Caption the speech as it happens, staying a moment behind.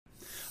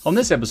On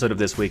this episode of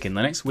This Week in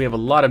Linux, we have a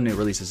lot of new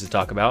releases to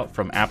talk about,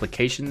 from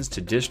applications to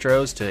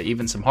distros to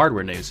even some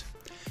hardware news.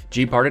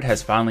 Gparted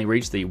has finally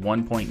reached the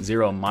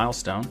 1.0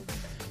 milestone.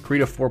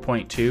 Krita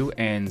 4.2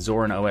 and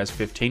Zorin OS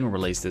 15 were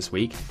released this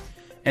week.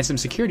 And some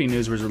security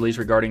news was released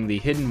regarding the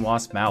Hidden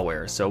Wasp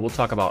malware, so we'll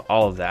talk about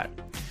all of that.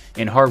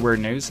 In hardware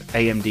news,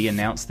 AMD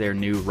announced their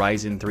new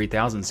Ryzen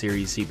 3000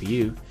 series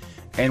CPU,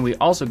 and we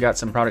also got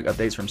some product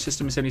updates from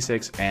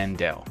System76 and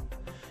Dell.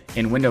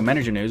 In Window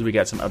Manager news, we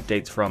got some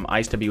updates from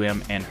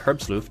IceWM and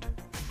Herbstluft.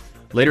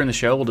 Later in the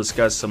show, we'll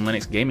discuss some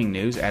Linux gaming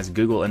news as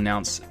Google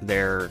announced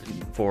a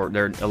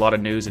lot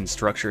of news and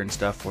structure and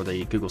stuff for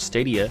the Google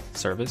Stadia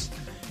service.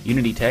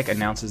 Unity Tech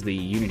announces the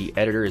Unity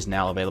editor is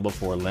now available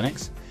for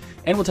Linux.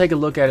 And we'll take a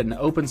look at an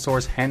open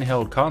source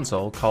handheld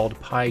console called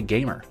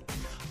PyGamer.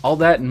 All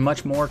that and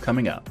much more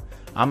coming up.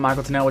 I'm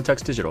Michael Tennell with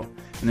Tux Digital,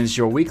 and this is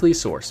your weekly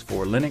source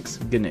for Linux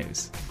good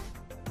news.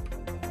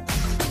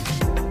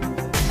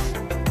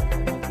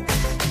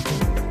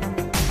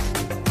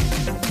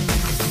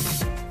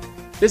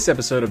 This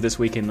episode of This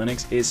Week in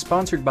Linux is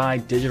sponsored by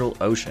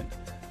DigitalOcean.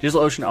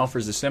 DigitalOcean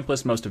offers the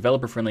simplest, most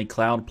developer-friendly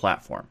cloud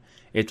platform.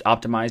 It's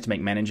optimized to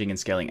make managing and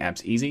scaling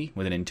apps easy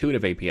with an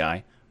intuitive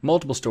API,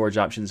 multiple storage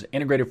options,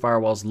 integrated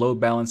firewalls, load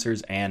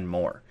balancers, and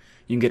more.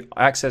 You can get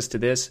access to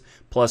this,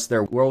 plus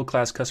their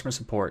world-class customer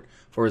support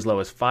for as low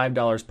as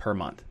 $5 per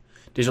month.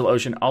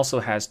 DigitalOcean also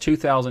has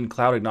 2,000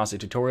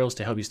 cloud-agnostic tutorials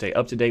to help you stay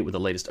up-to-date with the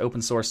latest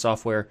open-source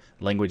software,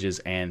 languages,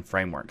 and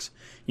frameworks.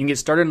 You can get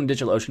started on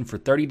DigitalOcean for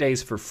 30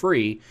 days for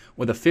free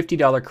with a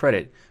 $50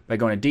 credit by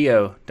going to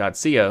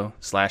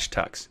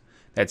do.co/tux.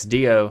 That's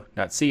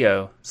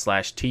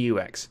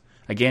do.co/tux.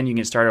 Again, you can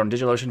get started on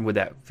DigitalOcean with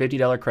that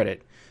 $50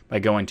 credit by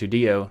going to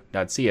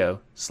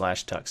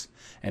do.co/tux.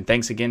 And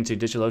thanks again to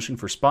DigitalOcean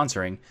for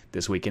sponsoring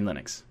This Week in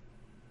Linux.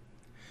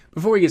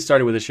 Before we get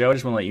started with the show, I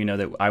just want to let you know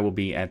that I will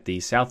be at the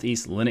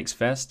Southeast Linux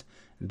Fest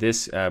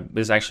this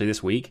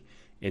week.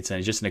 It's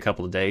just in a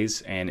couple of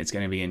days, and it's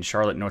going to be in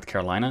Charlotte, North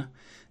Carolina.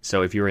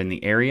 So if you're in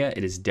the area,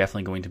 it is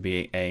definitely going to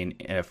be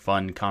a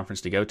fun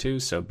conference to go to,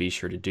 so be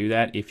sure to do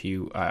that if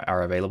you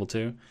are available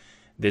to.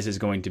 This is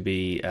going to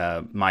be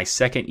my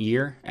second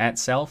year at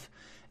SELF,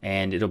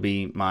 and it'll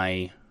be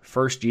my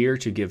first year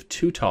to give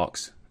 2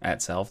 talks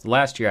at SELF.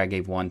 Last year I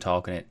gave 1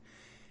 talk, and it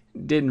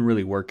didn't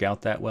really work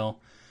out that well.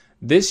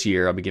 This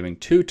year I'll be giving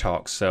 2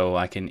 talks, so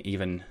I can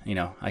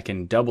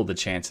double the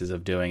chances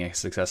of doing a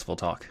successful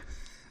talk.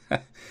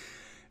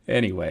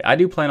 Anyway, I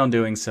do plan on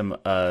doing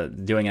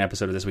an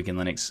episode of This Week in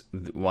Linux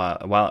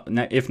while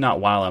if not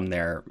while I'm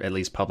there, at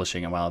least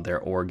publishing it while I'm there,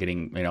 or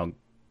getting one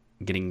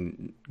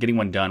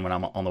done when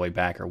I'm on the way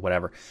back or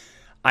whatever.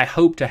 I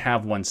hope to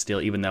have one still,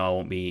 even though I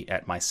won't be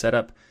at my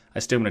setup. I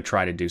still want to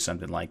try to do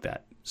something like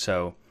that.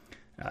 So,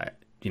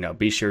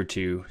 be sure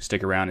to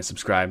stick around and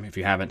subscribe if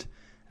you haven't.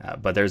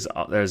 But there's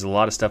a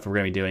lot of stuff we're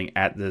going to be doing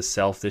at the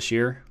SELF this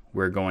year.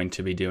 We're going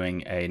to be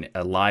doing a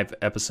live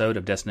episode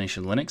of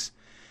Destination Linux,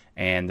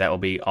 and that will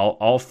be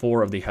all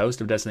 4 of the hosts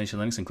of Destination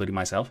Linux, including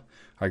myself,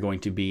 are going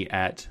to be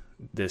at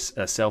this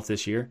SELF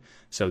this year.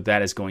 So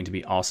that is going to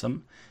be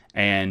awesome.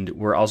 And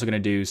we're also going to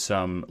do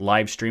some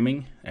live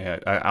streaming.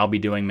 I'll be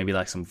doing maybe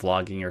like some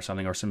vlogging or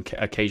something, or some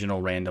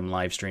occasional random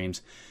live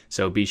streams.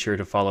 So be sure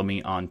to follow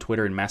me on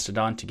Twitter and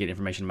Mastodon to get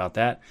information about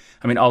that.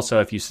 I mean, also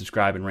if you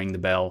subscribe and ring the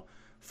bell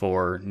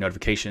for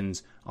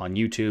notifications on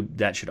YouTube,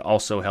 that should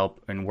also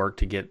help and work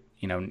to get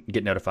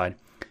notified.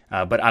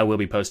 But I will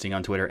be posting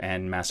on Twitter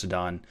and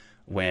Mastodon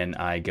when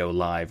I go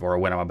live, or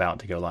when I'm about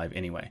to go live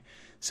anyway.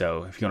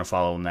 So if you want to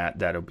follow on that,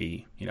 that'll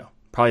be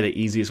probably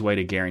the easiest way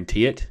to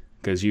guarantee it,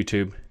 because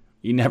YouTube,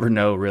 you never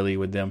know really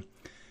with them.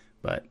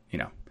 But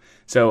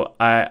so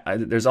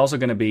there's also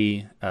going to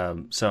be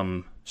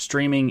some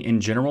streaming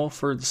in general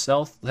for the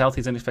Southeast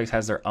Linux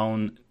has their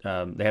own.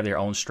 They have their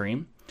own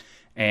stream.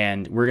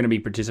 And we're going to be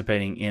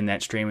participating in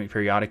that stream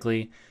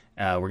periodically.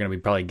 We're going to be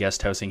probably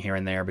guest hosting here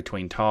and there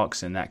between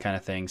talks and that kind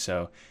of thing.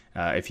 So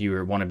if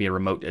you want to be a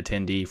remote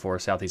attendee for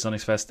Southeast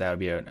Linux Fest, that would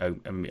be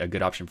a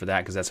good option for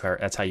that, because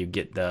that's how you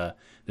get the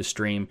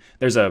stream.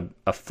 There's a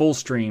full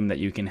stream that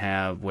you can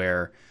have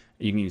where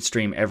you can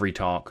stream every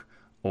talk,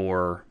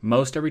 or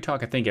most every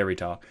talk, I think every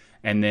talk.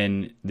 And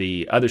then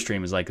the other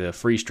stream is like the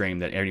free stream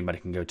that anybody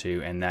can go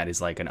to, and that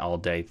is like an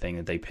all-day thing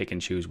that they pick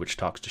and choose which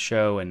talks to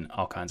show and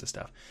all kinds of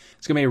stuff.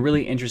 It's going to be a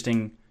really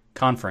interesting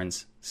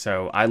conference,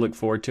 so I look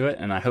forward to it,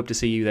 and I hope to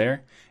see you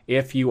there.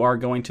 If you are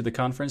going to the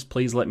conference,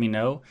 please let me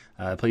know.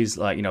 Please,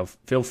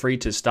 feel free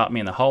to stop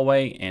me in the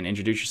hallway and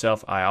introduce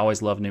yourself. I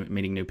always love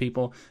meeting new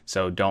people,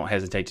 so don't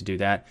hesitate to do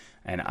that.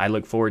 And I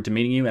look forward to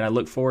meeting you, and I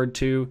look forward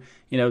to,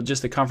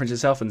 just the conference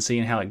itself and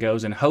seeing how it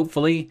goes. And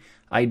hopefully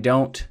I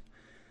don't,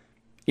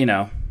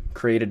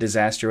 create a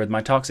disaster with my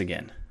talks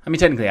again. I mean,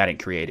 technically I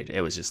didn't create it. It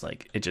was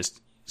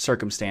just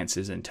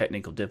circumstances and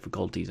technical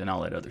difficulties and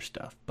all that other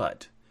stuff.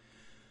 But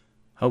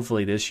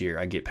hopefully this year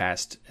I get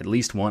past at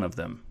least one of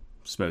them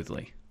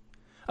smoothly.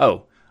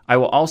 Oh, I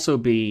will also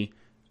be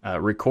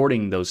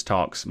recording those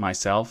talks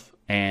myself,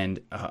 and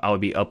I will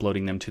be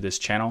uploading them to this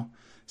channel.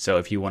 So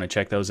if you want to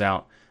check those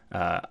out,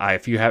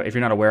 If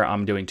you're not aware,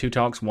 I'm doing 2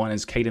 talks. One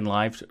is Kden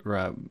Live,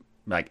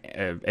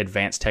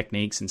 advanced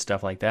techniques and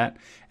stuff like that,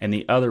 and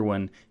the other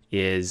one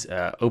is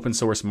open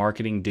source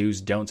marketing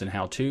do's, don'ts, and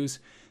how to's.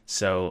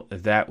 So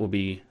that will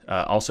be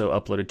also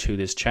uploaded to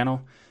this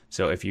channel.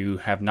 So if you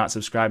have not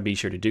subscribed, be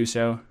sure to do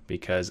so,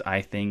 because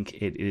I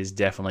think it is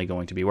definitely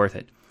going to be worth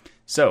it.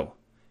 So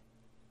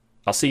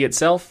I'll see you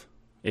itself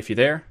if you're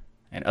there,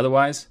 and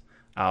otherwise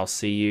I'll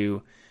see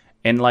you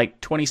in like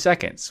 20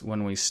 seconds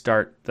when we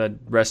start the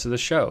rest of the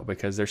show,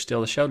 because there's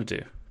still a show to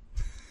do.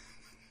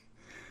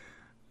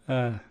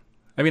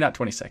 Maybe not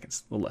 20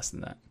 seconds, a little less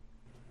than that.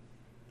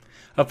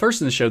 Up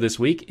first in the show this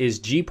week is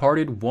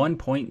Gparted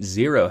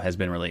 1.0 has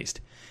been released.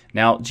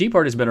 Now,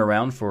 Gparted has been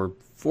around for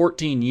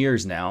 14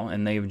 years now,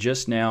 and they've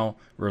just now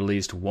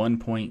released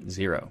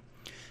 1.0.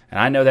 And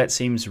I know that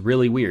seems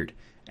really weird,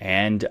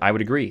 and I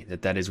would agree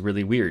that that is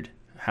really weird.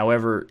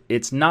 However,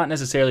 it's not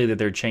necessarily that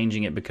they're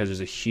changing it because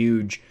there's a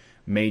huge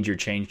major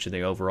change to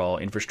the overall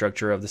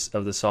infrastructure of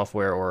the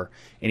software or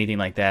anything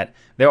like that.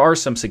 There are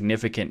some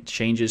significant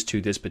changes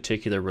to this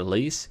particular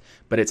release,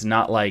 but it's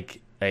not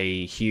like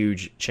a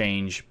huge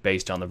change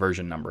based on the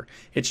version number.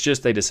 It's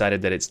just they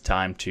decided that it's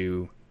time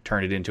to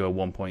turn it into a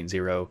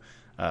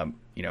 1.0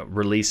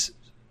 release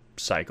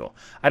cycle.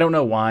 I don't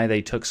know why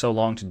they took so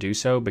long to do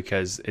so,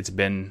 because it's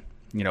been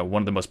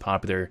one of the most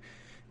popular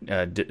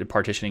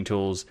partitioning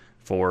tools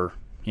for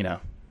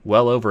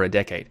well over a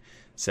decade.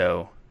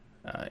 So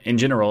in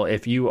general,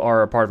 if you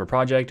are a part of a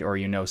project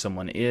or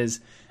someone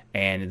is,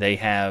 and they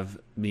have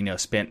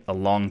spent a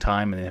long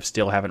time and they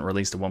still haven't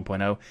released a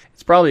 1.0,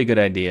 it's probably a good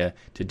idea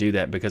to do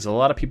that, because a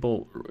lot of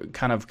people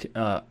kind of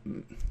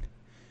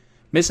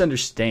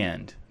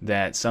misunderstand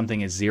that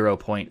something is 0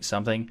 point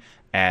something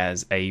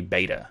as a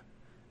beta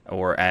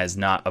or as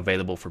not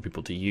available for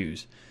people to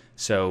use.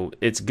 So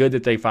it's good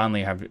that they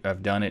finally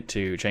have done it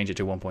to change it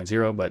to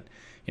 1.0, but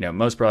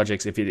most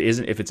projects, if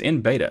it's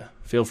in beta,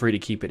 feel free to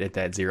keep it at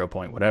that 0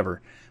 point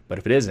whatever. But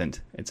if it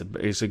isn't,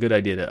 it's a good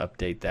idea to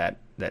update that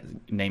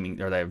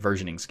naming or that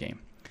versioning scheme.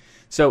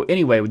 So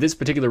anyway, with this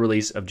particular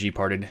release of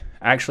Gparted,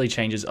 actually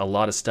changes a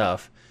lot of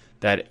stuff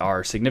that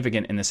are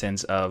significant in the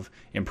sense of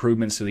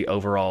improvements to the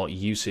overall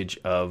usage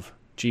of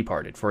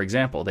Gparted. For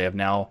example, they have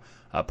now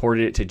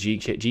ported it to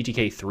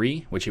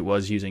GTK3, which it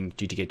was using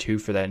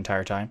GTK2 for that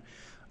entire time.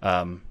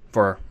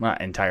 For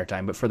not entire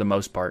time, but for the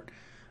most part.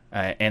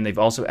 And they've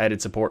also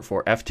added support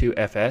for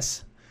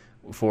F2FS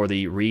for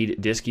the read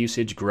disk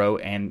usage, grow,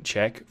 and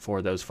check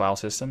for those file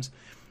systems.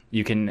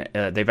 You can.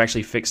 They've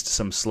actually fixed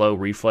some slow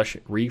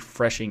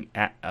refreshing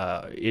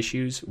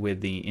issues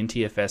with the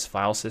NTFS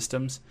file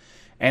systems,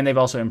 and they've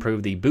also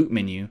improved the boot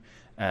menu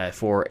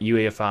for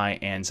UEFI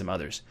and some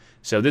others.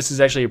 So this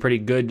is actually a pretty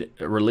good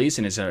release,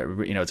 and it's a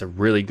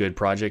really good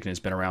project, and it's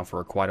been around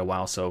for quite a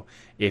while. So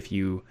if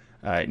you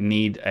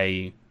need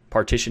a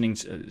partitioning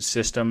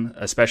system,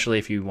 especially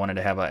if you wanted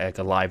to have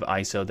a live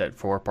ISO that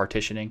for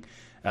partitioning,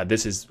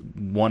 this is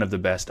one of the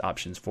best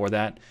options for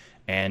that.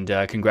 And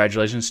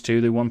congratulations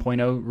to the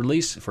 1.0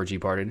 release for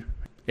Gparted.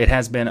 It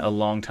has been a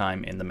long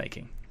time in the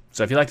making.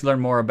 So if you'd like to learn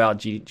more about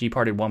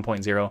Gparted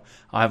 1.0,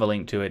 I'll have a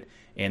link to it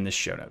in the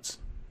show notes.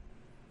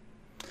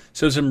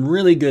 So some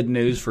really good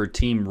news for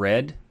Team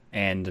Red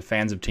and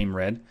fans of Team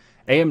Red.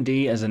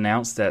 AMD has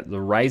announced that the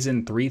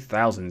Ryzen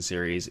 3000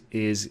 series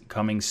is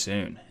coming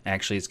soon.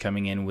 Actually, it's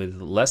coming in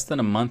with less than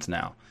a month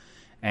now.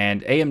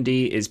 And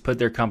AMD has put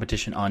their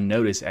competition on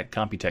notice at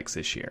Computex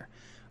this year,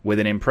 with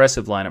an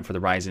impressive lineup for the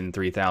Ryzen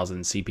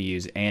 3000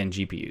 CPUs and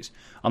GPUs.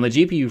 On the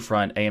GPU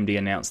front, AMD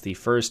announced the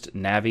first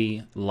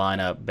Navi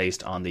lineup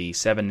based on the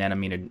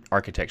 7nm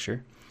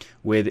architecture,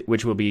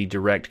 which will be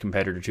direct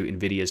competitor to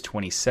NVIDIA's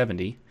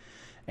 2070,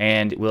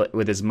 and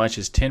with as much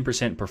as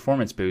 10%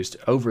 performance boost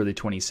over the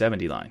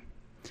 2070 line.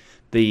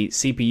 The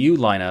CPU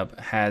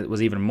lineup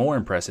was even more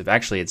impressive.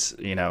 Actually, it's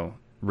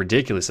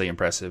ridiculously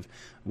impressive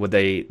with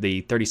the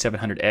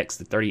 3700X,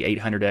 the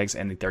 3800X,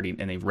 and the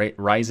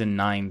Ryzen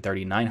 9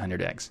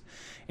 3900X.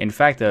 In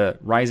fact, the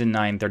Ryzen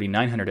 9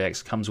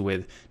 3900X comes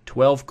with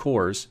 12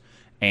 cores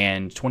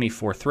and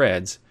 24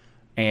 threads,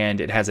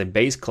 and it has a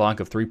base clock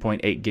of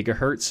 3.8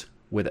 gigahertz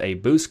with a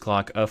boost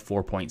clock of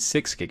 4.6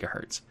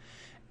 gigahertz.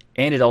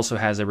 And it also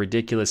has a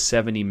ridiculous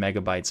 70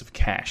 megabytes of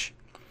cache.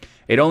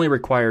 It only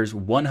requires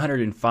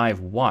 105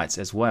 watts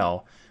as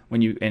well.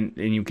 When you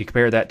can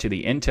compare that to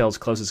the Intel's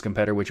closest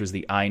competitor, which was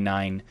the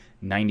i9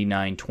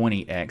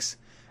 9920X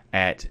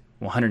at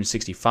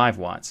 165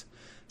 watts.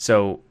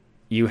 So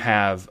you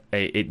have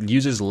it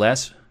uses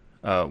less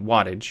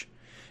wattage.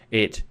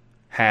 It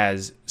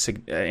has,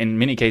 in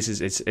many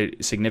cases, it's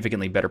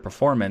significantly better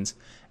performance,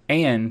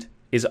 and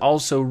is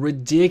also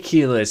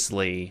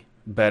ridiculously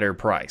better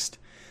priced.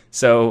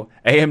 So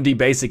AMD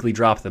basically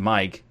dropped the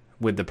mic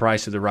with the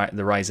price of the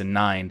Ryzen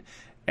 9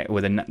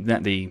 with the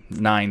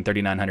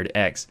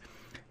 3900X.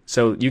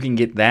 So you can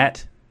get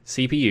that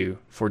CPU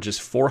for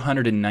just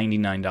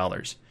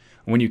 $499.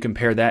 When you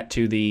compare that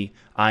to the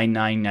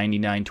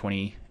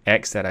i9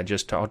 9920X that I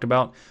just talked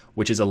about,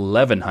 which is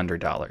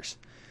 $1,100.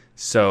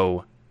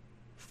 So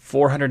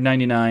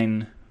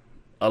 $499,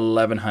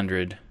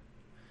 $1,100.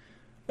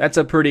 That's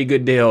a pretty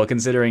good deal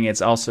considering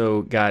it's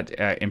also got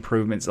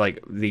improvements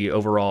like the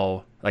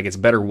overall, like it's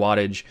better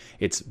wattage,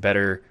 it's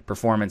better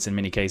performance in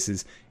many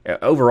cases.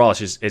 Overall,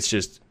 it's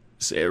just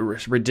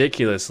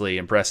ridiculously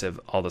impressive,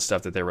 all the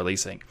stuff that they're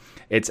releasing.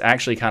 It's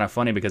actually kind of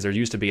funny because there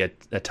used to be a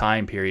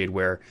time period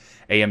where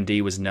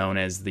AMD was known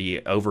as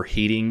the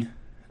overheating,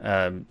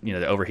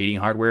 the overheating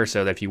hardware.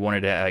 So that if you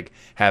wanted to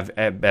have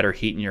better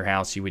heat in your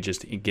house, you would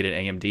just get an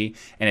AMD.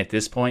 And at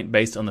this point,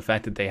 based on the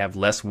fact that they have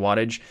less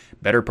wattage,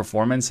 better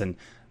performance, and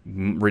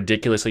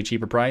ridiculously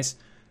cheaper price,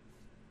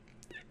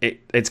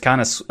 it's kind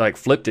of like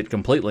flipped it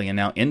completely. And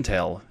now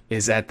Intel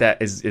is at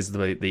that is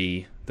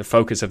the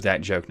focus of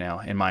that joke now,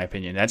 in my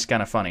opinion. That's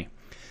kind of funny.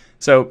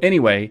 So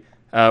anyway,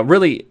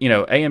 really,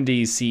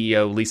 AMD's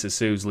CEO Lisa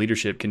Su's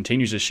leadership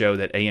continues to show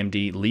that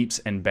AMD is leaps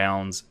and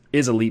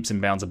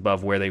bounds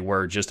above where they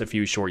were just a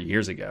few short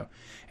years ago.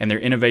 And their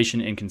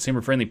innovation in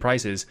consumer-friendly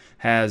prices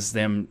has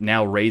them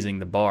now raising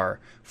the bar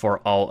for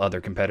all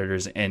other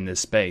competitors in this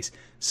space.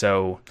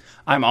 So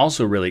I'm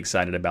also really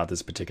excited about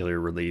this particular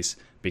release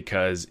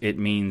because it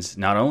means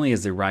not only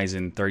is the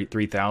Ryzen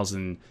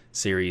 3000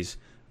 series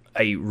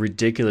a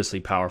ridiculously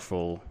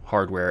powerful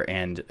hardware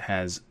and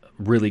has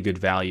really good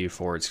value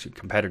for its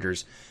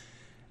competitors,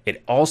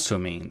 it also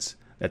means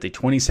that the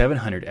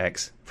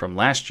 2700X from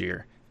last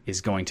year is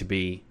going to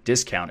be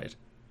discounted.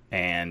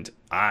 And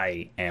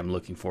I am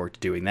looking forward to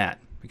doing that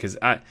because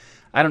I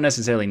don't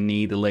necessarily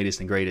need the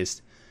latest and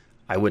greatest.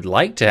 I would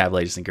like to have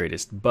latest and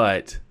greatest,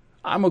 but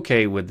I'm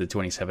okay with the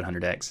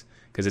 2700X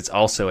because it's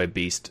also a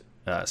beast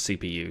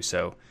CPU.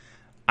 So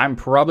I'm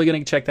probably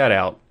going to check that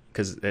out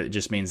because it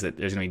just means that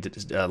there's going to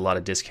be a lot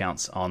of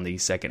discounts on the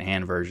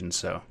second-hand version.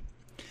 So,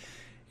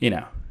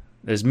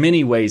 there's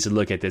many ways to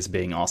look at this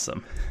being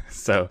awesome.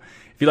 So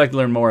if you'd like to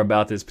learn more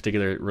about this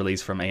particular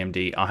release from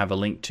AMD, I'll have a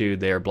link to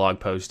their blog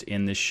post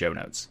in the show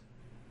notes.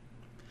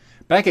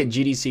 Back at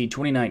GDC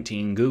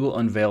 2019, Google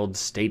unveiled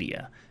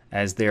Stadia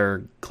as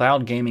their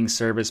cloud gaming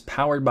service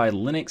powered by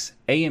Linux,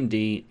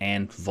 AMD,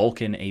 and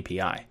Vulkan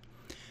API.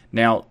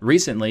 Now,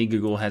 recently,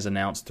 Google has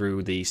announced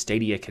through the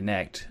Stadia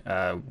Connect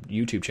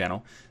YouTube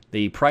channel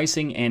the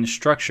pricing and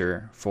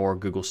structure for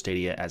Google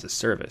Stadia as a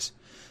service.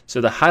 So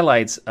the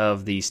highlights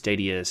of the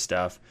Stadia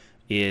stuff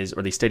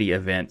or the Stadia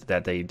event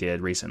that they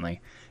did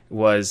recently,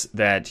 was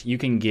that you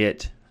can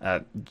get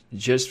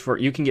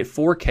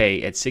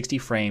 4K at 60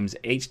 frames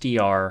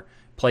HDR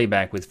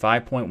playback with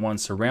 5.1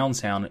 surround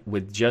sound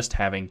with just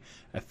having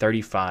a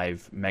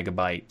 35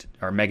 megabyte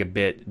or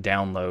megabit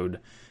download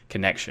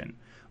connection,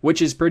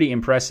 which is pretty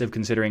impressive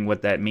considering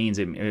what that means.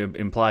 It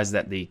implies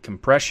that the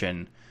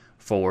compression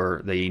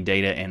for the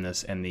data and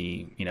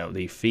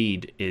the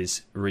feed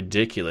is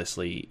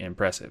ridiculously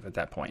impressive at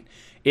that point,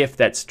 if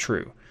that's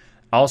true.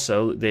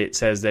 Also, it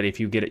says that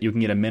you can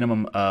get a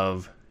minimum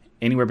of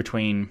anywhere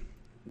between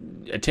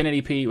a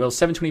 1080p,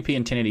 720p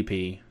and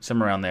 1080p,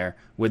 somewhere around there,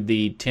 with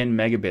the 10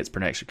 megabits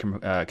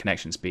per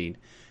connection speed,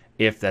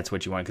 if that's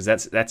what you want,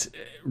 because that's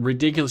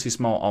ridiculously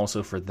small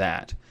also for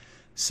that.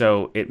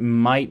 So it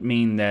might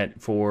mean that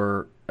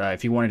for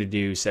if you wanted to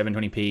do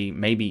 720p,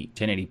 maybe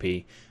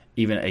 1080p,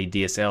 even a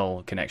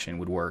DSL connection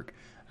would work.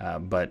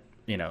 But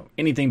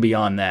anything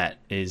beyond that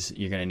is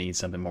you're going to need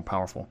something more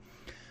powerful.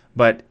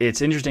 But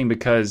it's interesting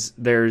because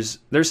there's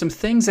some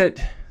things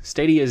that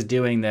Stadia is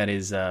doing that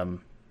is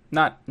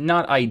not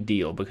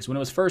ideal, because when it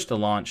was first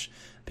launched,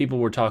 people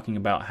were talking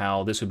about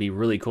how this would be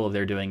really cool if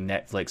they're doing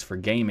Netflix for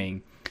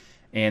gaming,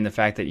 and the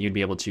fact that you'd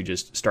be able to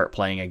just start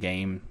playing a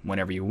game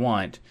whenever you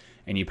want,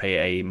 and you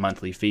pay a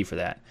monthly fee for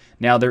that.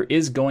 Now, there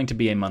is going to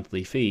be a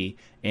monthly fee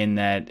in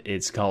that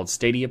it's called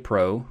Stadia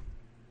Pro,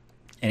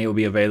 and it will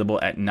be available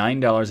at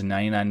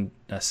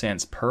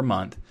 $9.99 per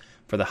month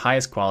for the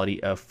highest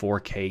quality of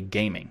 4K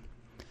gaming.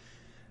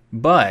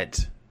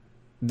 But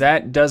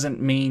that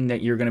doesn't mean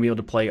that you're going to be able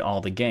to play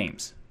all the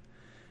games.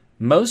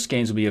 Most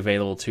games will be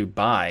available to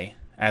buy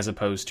as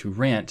opposed to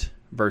rent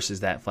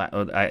versus that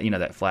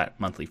flat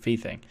monthly fee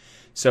thing.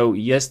 So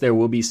yes, there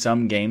will be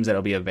some games that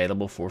will be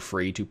available for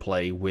free to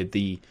play with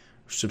the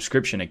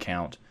subscription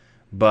account,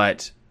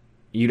 but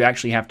you'd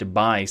actually have to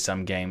buy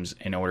some games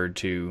in order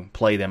to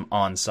play them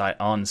on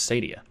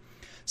Stadia.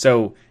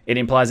 So it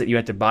implies that you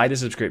have to buy the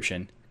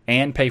subscription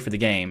and pay for the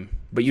game,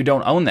 but you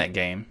don't own that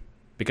game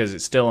because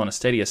it's still on a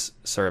Stadia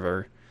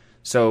server.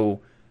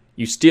 So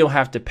you still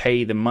have to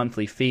pay the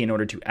monthly fee in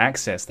order to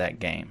access that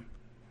game,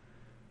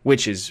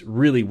 which is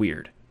really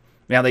weird.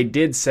 Now, they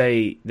did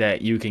say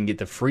that you can get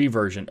the free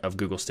version of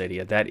Google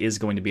Stadia. That is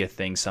going to be a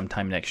thing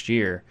sometime next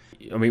year.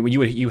 I mean,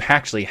 you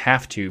actually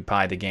have to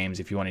buy the games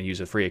if you want to use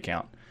a free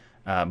account.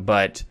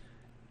 But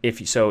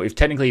if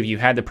technically you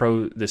had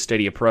the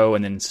Stadia Pro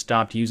and then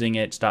stopped using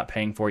it, stopped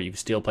paying for it, you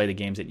still play the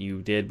games that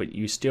you did, but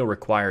you still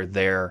require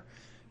their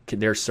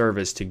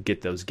service to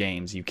get those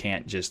games. You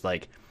can't just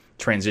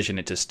transition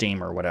it to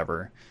Steam or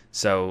whatever.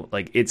 So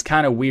it's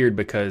kind of weird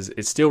because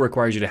it still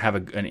requires you to have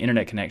an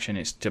internet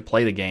connection to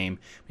play the game.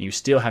 You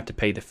still have to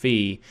pay the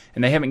fee,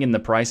 and they haven't given the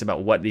price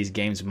about what these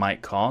games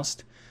might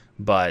cost,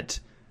 but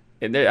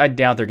I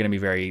doubt they're going to be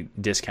very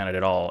discounted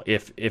at all,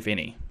 if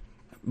any.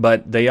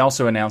 But they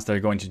also announced they're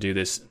going to do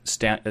this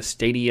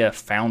Stadia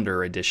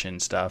Founder Edition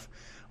stuff,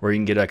 where you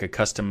can get like a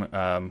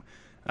custom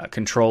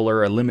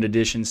controller, a limited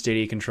edition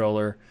Stadia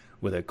controller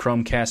with a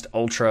Chromecast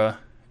Ultra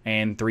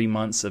and 3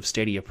 months of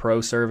Stadia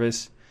Pro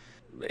service.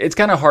 It's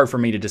kind of hard for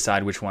me to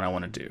decide which one I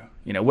want to do.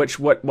 You know,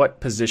 what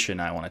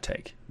position I want to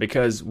take.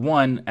 Because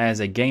one,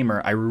 as a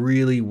gamer, I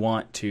really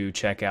want to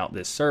check out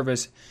this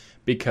service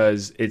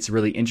because it's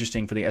really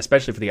interesting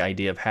especially for the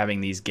idea of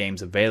having these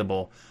games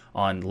available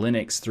on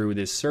Linux through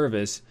this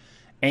service.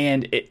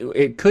 And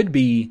it could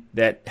be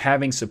that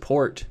having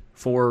support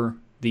for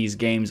these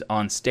games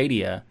on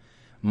Stadia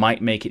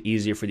might make it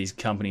easier for these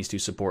companies to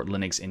support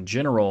Linux in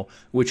general,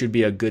 which would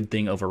be a good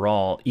thing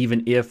overall.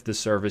 Even if the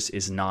service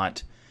is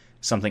not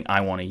something I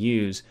want to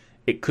use,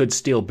 it could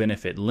still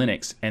benefit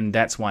Linux, and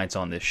that's why it's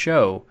on this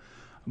show.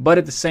 But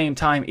at the same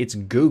time, it's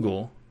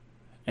Google,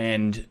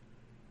 and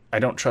I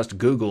don't trust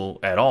Google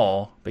at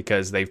all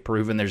because they've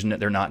proven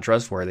they're not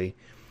trustworthy.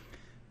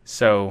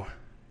 So,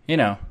 you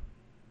know,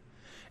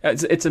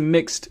 it's a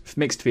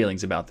mixed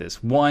feelings about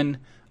this. One,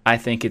 I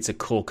think it's a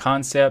cool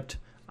concept.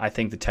 I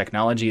think the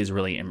technology is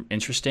really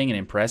interesting and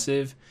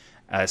impressive,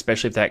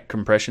 especially if that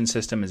compression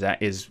system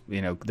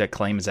that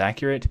claim is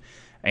accurate.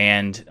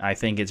 And I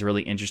think it's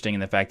really interesting in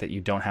the fact that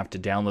you don't have to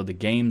download the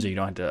games, or you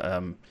don't have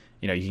to,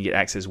 you can get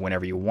access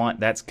whenever you want.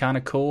 That's kind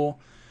of cool.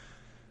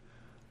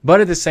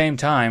 But at the same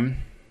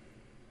time,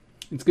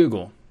 it's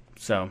Google.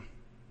 So,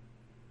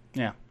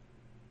 yeah.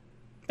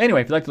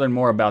 Anyway, if you'd like to learn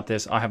more about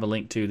this, I'll have a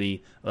link to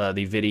the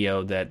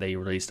video that they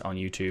released on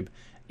YouTube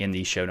in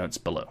the show notes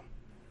below.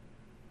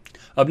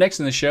 Up next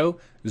in the show,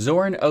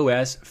 Zorin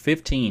OS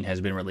 15 has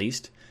been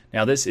released.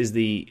 Now, this is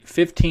the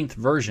 15th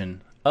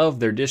version of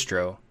their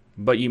distro,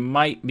 but you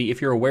might be,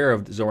 if you're aware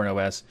of Zorin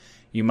OS,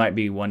 you might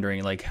be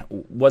wondering, like,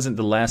 wasn't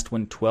the last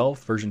one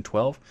version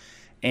 12?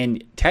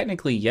 And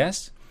technically,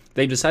 yes.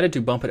 They decided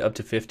to bump it up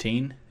to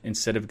 15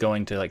 instead of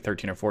going to like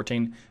 13 or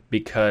 14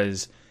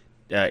 because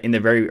in the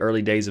very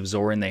early days of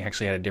Zorin, they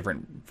actually had a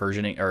different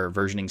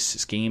versioning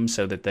scheme,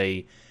 so that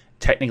they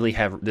technically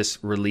have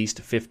this released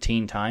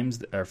 15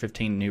 times, or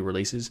 15 new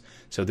releases.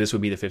 So this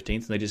would be the 15th.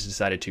 And they just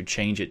decided to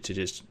change it to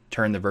just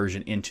turn the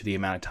version into the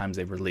amount of times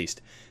they've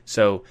released.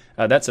 So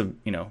that's a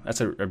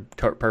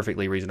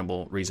perfectly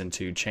reasonable reason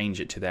to change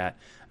it to that.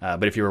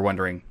 But if you were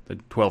wondering, the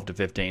 12 to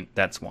 15,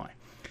 that's why.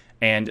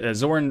 And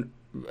Zorin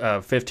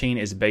 15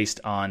 is based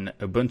on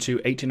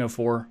Ubuntu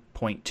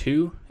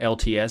 18.04.2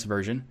 LTS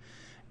version.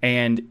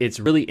 And it's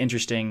really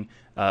interesting,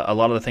 a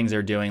lot of the things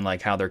they're doing,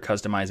 like how they're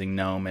customizing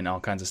GNOME and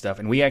all kinds of stuff.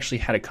 And we actually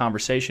had a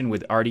conversation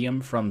with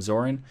Artyom from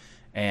Zorin,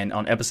 and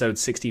on episode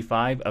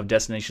 65 of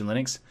Destination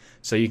Linux.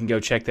 So you can go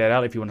check that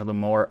out if you want to learn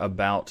more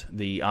about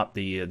the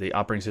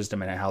operating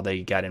system and how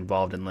they got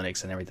involved in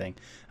Linux and everything.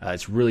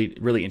 It's really,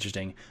 really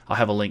interesting. I'll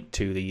have a link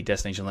to the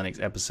Destination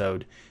Linux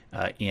episode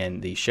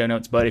in the show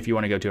notes. But if you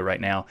want to go to it right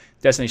now,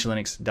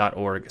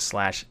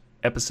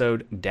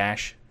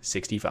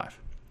 destinationlinux.org/episode-65.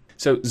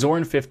 So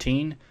Zorin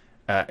 15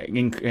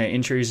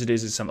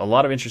 introduces a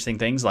lot of interesting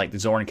things, like the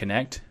Zorin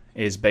Connect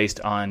is based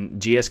on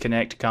GS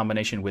Connect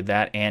combination with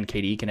that and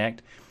KDE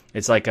Connect.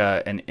 It's like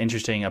an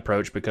interesting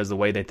approach because the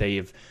way that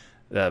they've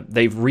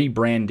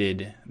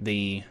rebranded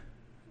the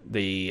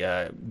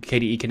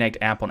KDE Connect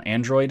app on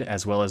Android,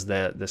 as well as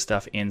the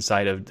stuff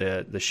inside of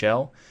the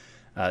shell,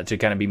 to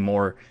kind of be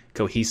more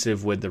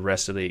cohesive with the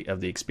rest of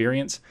the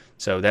experience.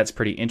 So that's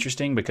pretty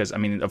interesting because, I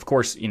mean, of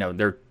course,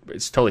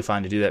 it's totally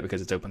fine to do that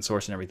because it's open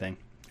source and everything.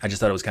 I just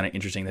thought it was kind of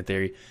interesting that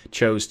they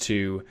chose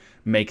to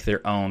make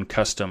their own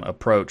custom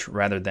approach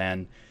rather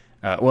than,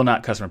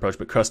 not custom approach,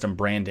 but custom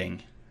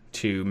branding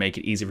to make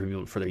it easy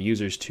for their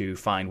users to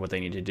find what they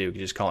need to do. You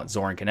just call it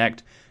Zorin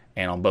Connect,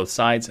 and on both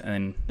sides,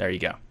 and there you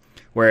go.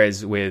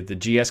 Whereas with the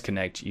GS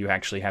Connect, you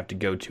actually have to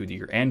go to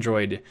your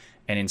Android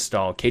and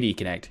install KDE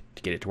Connect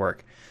to get it to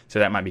work. So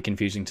that might be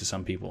confusing to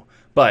some people.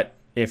 But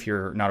if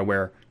you're not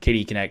aware,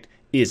 KDE Connect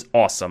is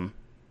awesome,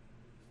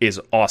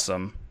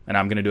 and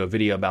I'm going to do a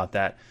video about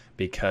that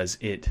because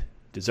it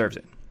deserves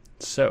it.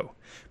 So,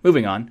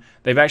 moving on,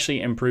 they've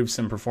actually improved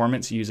some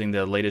performance using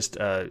the latest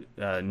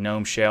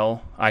GNOME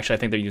shell. Actually, I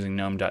think they're using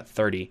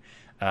GNOME.30,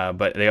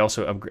 but they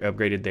also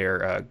upgraded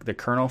the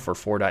kernel for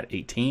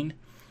 4.18,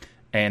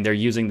 and they're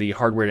using the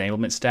hardware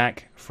enablement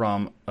stack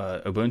from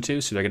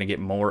Ubuntu, so they're going to get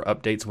more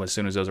updates as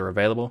soon as those are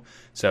available.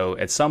 So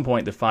at some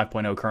point, the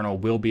 5.0 kernel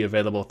will be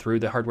available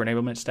through the hardware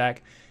enablement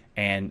stack,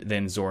 and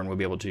then Zorin will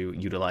be able to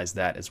utilize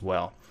that as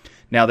well.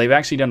 Now, they've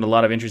actually done a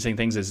lot of interesting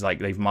things. Is like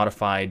they've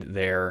modified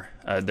their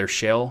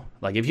shell.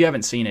 Like, if you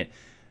haven't seen it,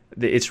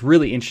 it's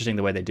really interesting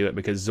the way they do it,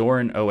 because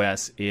Zorin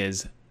OS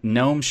is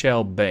GNOME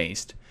shell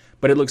based,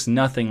 but it looks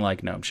nothing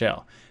like GNOME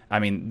shell. I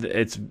mean,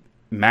 it's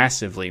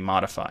massively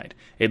modified.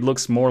 It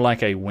looks more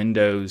like a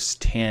Windows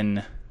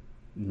 10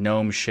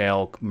 GNOME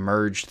shell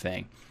merged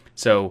thing.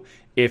 So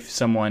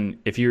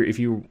if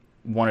you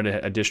wanted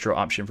a distro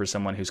option for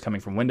someone who's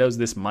coming from Windows,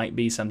 this might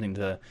be something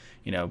to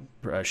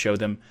show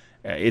them.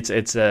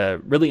 It's a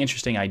really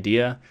interesting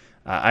idea.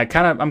 I'm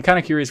kind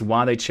of curious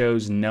why they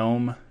chose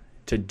GNOME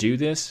to do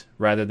this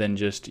rather than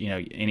just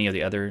any of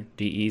the other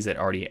DEs that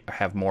already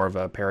have more of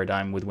a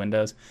paradigm with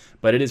Windows.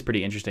 But it is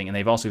pretty interesting, and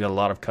they've also got a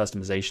lot of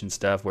customization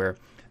stuff where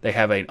they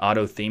have an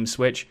auto theme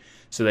switch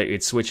so that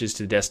it switches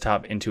to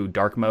desktop into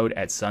dark mode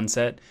at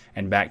sunset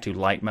and back to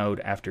light mode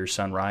after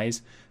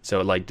sunrise.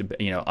 So it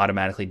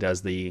automatically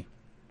does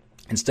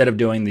instead of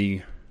doing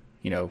the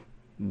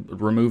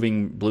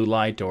removing blue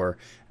light or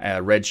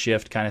red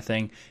shift kind of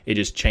thing, it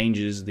just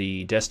changes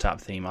the desktop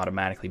theme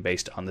automatically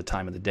based on the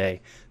time of the day.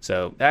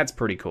 So that's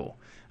pretty cool.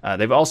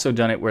 They've also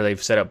done it where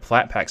they've set up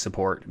Flatpak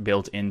support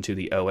built into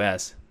the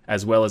OS,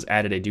 as well as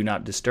added a do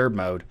not disturb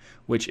mode,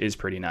 which is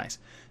pretty nice.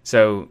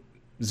 So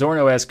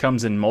Zorin OS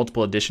comes in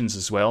multiple editions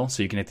as well,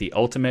 so you can get the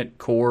Ultimate,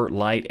 Core,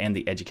 Lite, and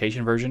the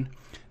Education version.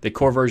 The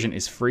Core version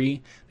is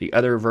free. The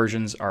other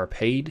versions are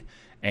paid,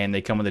 and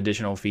they come with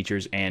additional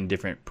features and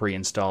different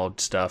pre-installed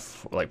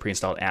stuff, like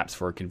pre-installed apps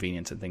for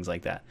convenience and things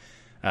like that.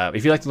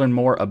 If you'd like to learn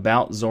more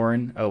about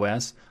Zorin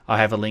OS, I'll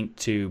have a link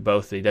to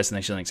both the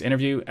Destination Linux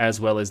interview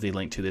as well as the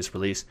link to this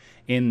release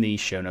in the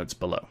show notes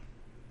below.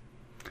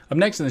 Up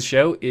next in the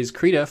show is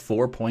Krita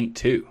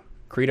 4.2.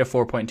 Krita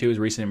 4.2 is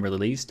recently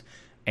released,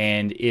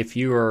 and if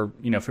you are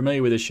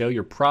familiar with the show,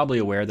 you're probably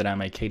aware that I'm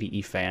a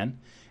KDE fan,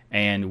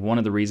 and one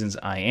of the reasons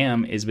I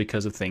am is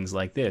because of things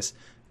like this.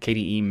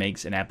 KDE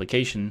makes an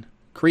application,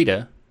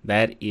 Krita,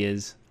 that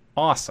is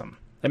awesome.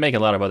 They make a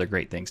lot of other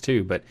great things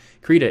too, but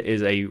Krita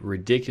is a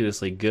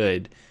ridiculously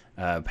good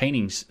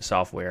painting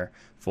software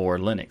for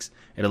Linux.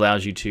 It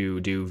allows you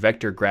to do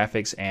vector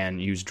graphics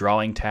and use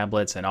drawing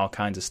tablets and all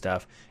kinds of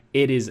stuff.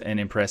 It is an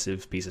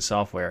impressive piece of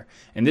software.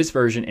 And this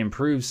version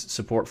improves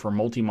support for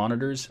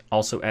multi-monitors,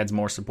 also adds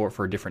more support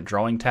for different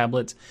drawing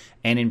tablets,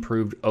 and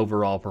improved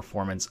overall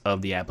performance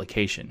of the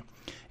application.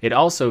 It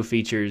also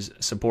features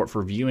support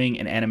for viewing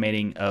and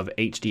animating of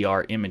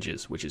HDR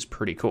images, which is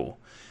pretty cool.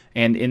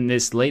 And in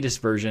this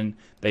latest version,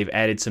 they've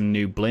added some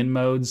new blend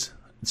modes,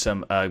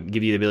 some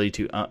give you the ability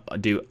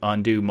to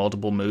undo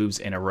multiple moves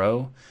in a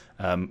row.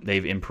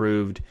 They've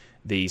improved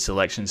the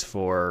selections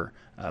for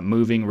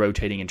moving,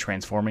 rotating, and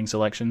transforming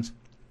selections.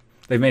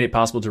 They've made it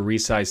possible to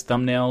resize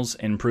thumbnails,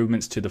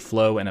 improvements to the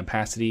flow and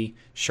opacity,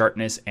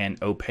 sharpness,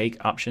 and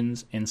opaque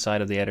options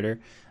inside of the editor.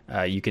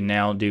 You can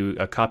now do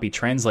a copy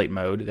translate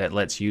mode that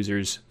lets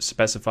users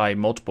specify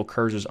multiple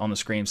cursors on the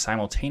screen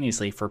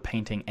simultaneously for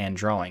painting and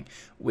drawing,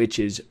 which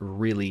is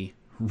really,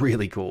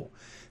 really cool.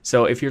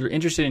 So if you're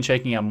interested in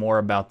checking out more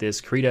about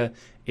this, Krita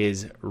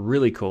is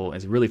really cool.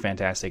 It's really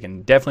fantastic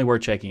and definitely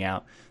worth checking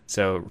out.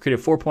 So Krita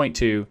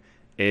 4.2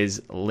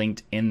 is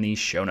linked in the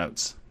show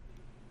notes.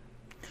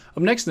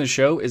 Up next in the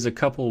show is a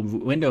couple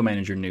window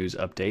manager news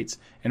updates.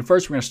 And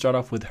first we're going to start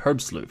off with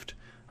Herbsluft.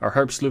 Our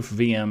Herbsluft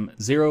VM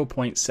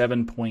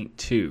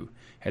 0.7.2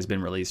 has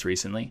been released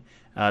recently.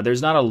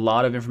 There's not a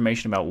lot of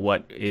information about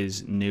what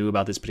is new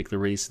about this particular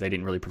release. They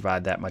didn't really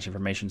provide that much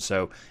information,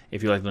 so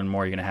if you'd like to learn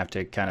more, you're going to have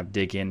to kind of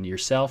dig in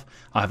yourself.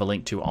 I'll have a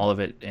link to all of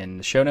it in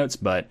the show notes,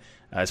 but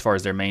as far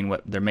as their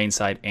main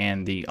site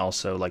and the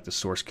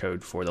source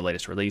code for the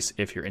latest release,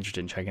 if you're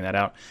interested in checking that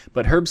out.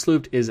 But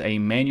Herbsluft is a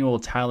manual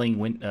tiling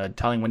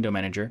window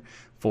manager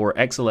for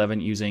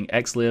X11 using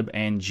Xlib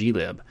and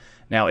glib.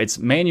 Now, it's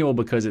manual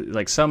because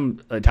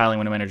some tiling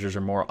window managers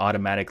are more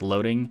automatic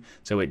loading,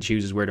 so it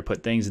chooses where to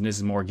put things, and this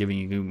is more giving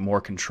you more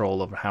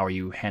control of how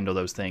you handle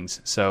those things.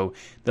 So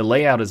the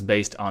layout is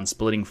based on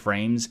splitting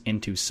frames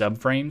into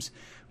subframes,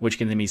 which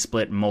can then be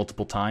split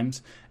multiple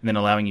times, and then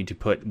allowing you to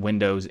put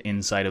windows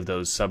inside of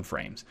those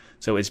subframes.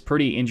 So it's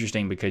pretty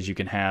interesting because you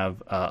can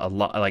have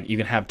you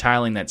can have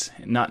tiling that's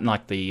not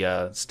like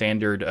the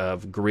standard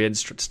of grid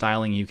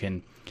styling. You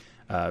can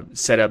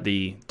set up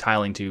the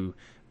tiling to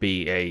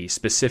be a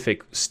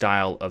specific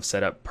style of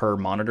setup per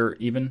monitor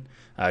even.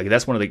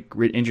 That's one of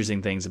the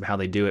interesting things of how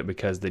they do it,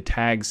 because the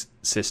tags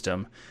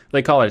system,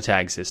 they call it a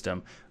tag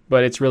system,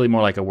 but it's really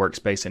more like a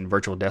workspace and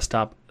virtual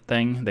desktop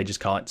thing. They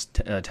just call it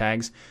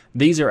tags.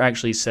 These are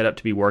actually set up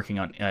to be working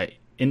on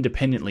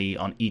independently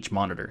on each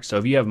monitor. So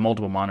if you have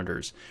multiple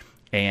monitors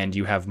and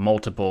you have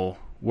multiple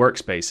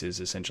workspaces,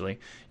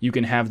 essentially, you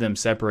can have them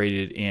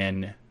separated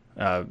in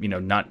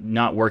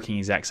not working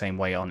exact same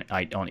way on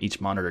each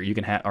monitor. You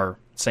can have, or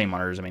same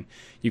monitors,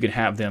 you can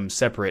have them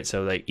separate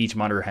so that each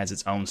monitor has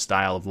its own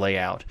style of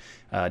layout,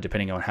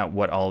 depending on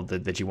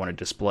that you want to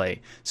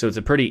display. So it's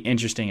a pretty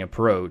interesting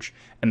approach.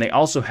 And they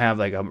also have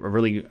a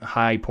really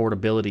high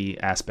portability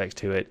aspect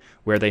to it,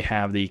 where they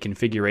have the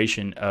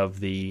configuration of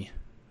the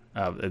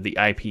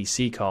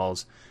IPC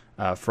calls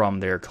from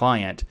their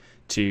client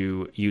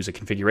to use a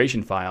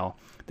configuration file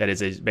that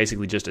is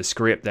basically just a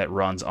script that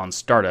runs on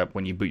startup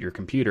when you boot your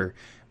computer,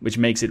 which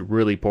makes it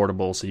really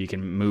portable, so you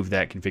can move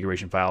that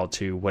configuration file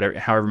to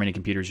however many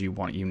computers you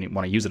want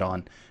to use it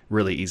on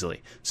really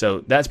easily. So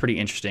that's pretty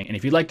interesting. And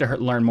if you'd like to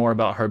learn more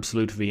about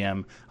Herbsluft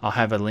VM, I'll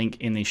have a link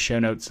in the show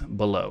notes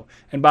below.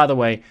 And by the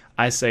way,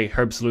 I say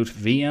Herbsluft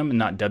VM,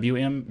 not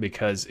WM,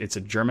 because it's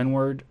a German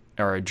word,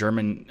 or a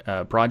German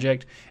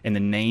project, and the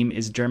name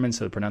is German,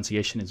 so the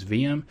pronunciation is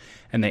VM.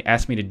 And they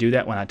asked me to do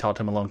that when I talked to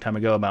them a long time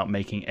ago about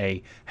making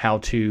a how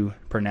to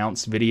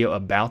pronounce video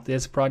about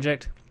this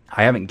project.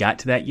 I haven't got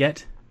to that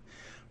yet,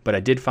 but I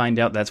did find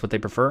out that's what they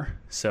prefer.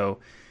 So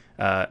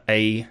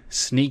a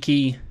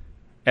sneaky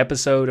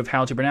episode of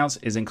How to Pronounce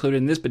is included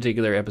in this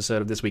particular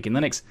episode of This Week in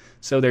Linux.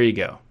 So there you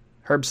go.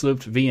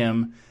 Herbslooped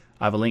VM.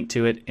 I have a link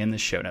to it in the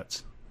show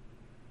notes.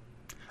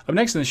 Up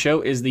next in the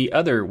show is the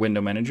other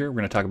window manager we're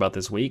going to talk about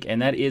this week,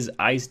 and that is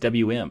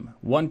IceWM.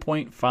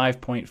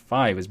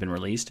 1.5.5 has been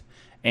released,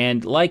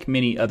 and like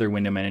many other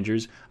window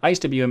managers,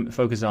 IceWM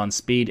focuses on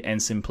speed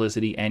and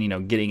simplicity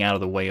and, getting out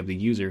of the way of the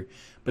user.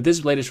 But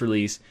this latest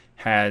release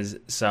has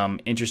some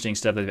interesting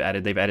stuff they've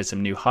added. They've added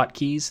some new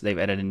hotkeys, they've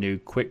added a new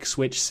quick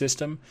switch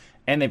system,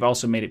 and they've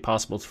also made it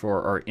possible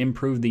or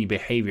improved the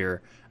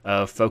behavior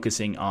of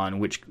focusing on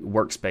which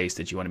workspace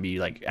that you want to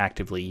be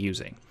actively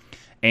using.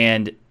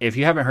 And if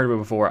you haven't heard of it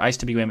before,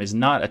 IceWM is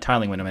not a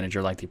tiling window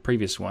manager like the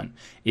previous one.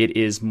 It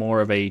is more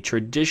of a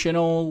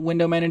traditional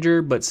window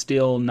manager, but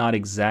still not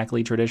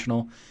exactly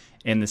traditional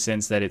in the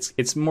sense that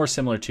it's more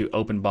similar to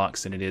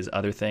OpenBox than it is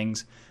other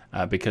things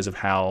because of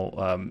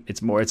how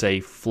it's a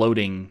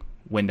floating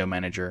window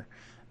manager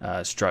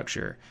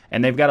structure.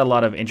 And they've got a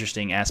lot of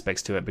interesting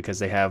aspects to it because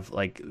they have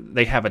a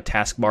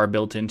taskbar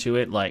built into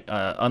it,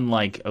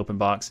 unlike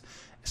OpenBox.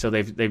 So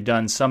they've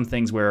done some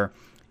things where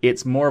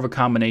it's more of a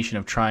combination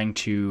of trying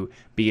to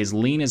be as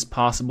lean as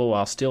possible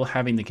while still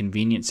having the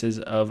conveniences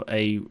of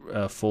a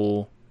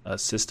full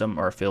system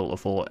or a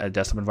full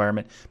desktop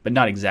environment, but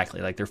not exactly.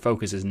 Their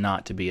focus is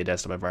not to be a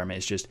desktop environment.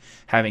 It's just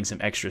having some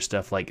extra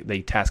stuff like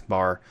the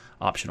taskbar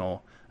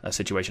optional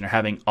situation, or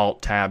having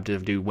Alt-Tab to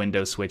do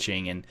window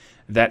switching and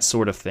that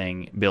sort of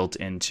thing built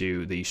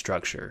into the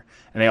structure.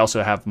 And they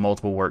also have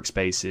multiple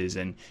workspaces,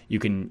 and you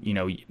can,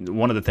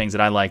 one of the things that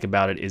I like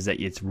about it is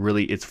that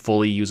it's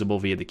fully usable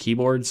via the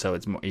keyboard, so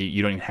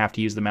you don't even have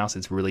to use the mouse.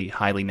 It's really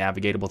highly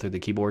navigatable through the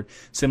keyboard,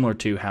 similar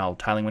to how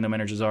tiling window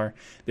managers are.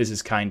 This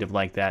is kind of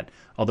like that,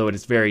 although it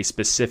is very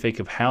specific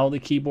of how the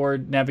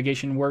keyboard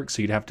navigation works,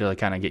 so you'd have to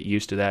kind of get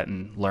used to that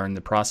and learn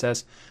the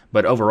process.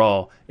 But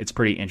overall, it's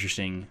pretty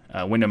interesting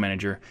window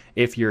manager.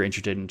 If you're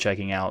interested in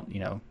checking out,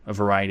 a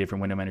variety of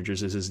different window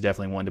managers, this is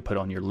definitely one to put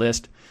on your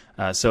list.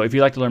 So if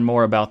you'd like to learn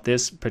more about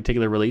this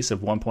particular release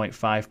of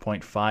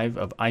 1.5.5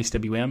 of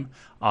IceWM,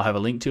 I'll have a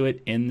link to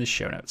it in the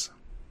show notes.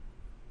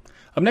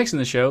 Up next in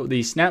the show,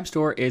 the Snap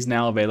Store is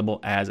now available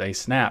as a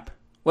Snap.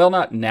 Well,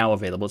 not now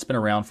available. It's been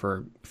around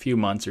for a few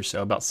months or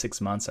so, about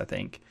 6 months, I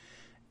think.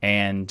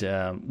 And,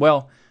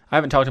 I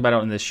haven't talked about it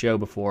on this show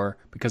before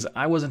because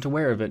I wasn't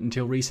aware of it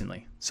until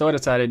recently. So I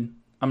decided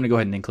I'm going to go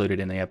ahead and include it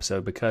in the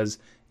episode because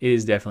it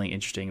is definitely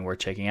interesting and worth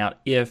checking out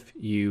if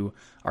you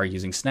are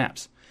using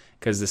Snaps.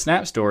 Because the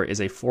Snap Store is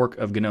a fork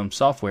of GNOME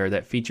software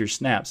that features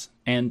Snaps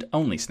and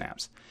only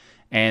Snaps.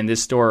 And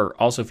this store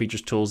also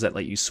features tools that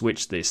let you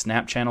switch the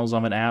snap channels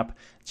of an app,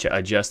 to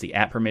adjust the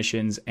app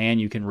permissions, and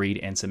you can read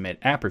and submit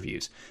app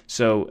reviews.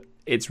 So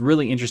it's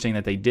really interesting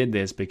that they did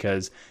this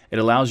because it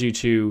allows you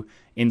to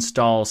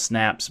install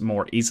snaps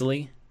more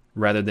easily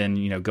rather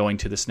than going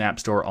to the Snap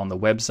Store on the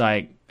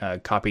website,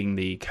 copying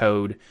the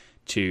code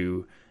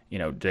to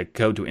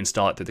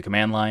install it through the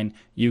command line.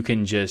 You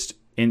can just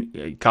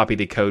copy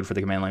the code for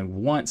the command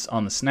line once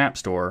on the Snap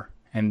Store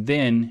and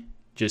then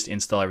just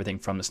install everything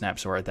from the Snap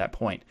Store at that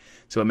point.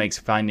 So it makes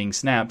finding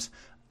snaps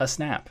a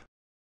snap.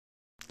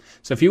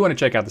 So if you want to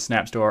check out the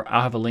Snap Store,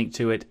 I'll have a link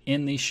to it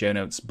in the show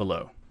notes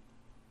below.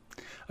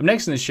 Up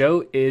next in the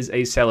show is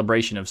a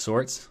celebration of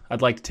sorts.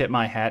 I'd like to tip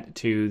my hat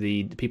to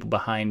the people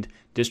behind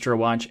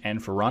DistroWatch and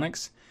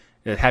Phoronix.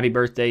 Happy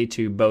birthday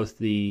to both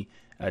the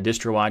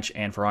DistroWatch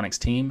and Phoronix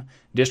team.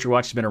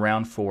 DistroWatch has been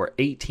around for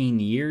 18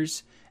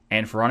 years,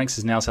 and Phoronix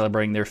is now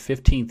celebrating their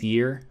 15th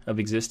year of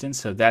existence,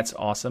 so that's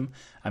awesome.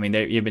 I mean,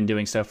 you've been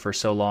doing stuff for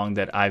so long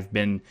that I've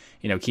been,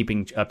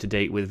 keeping up to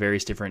date with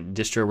various different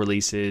distro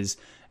releases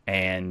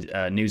and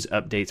news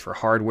updates for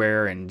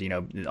hardware and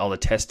all the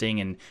testing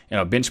and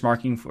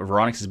benchmarking.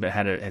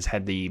 Phoronix has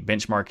had the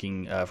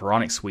benchmarking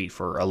Phoronix suite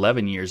for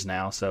 11 years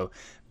now, so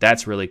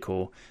that's really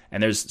cool.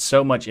 And there's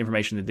so much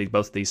information that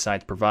both of these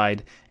sites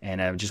provide, and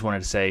I just wanted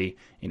to say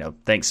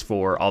thanks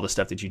for all the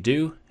stuff that you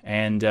do,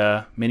 and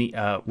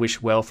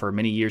wish well for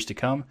many years to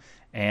come.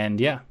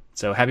 And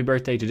so happy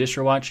birthday to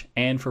DistroWatch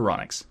and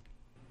Phoronix.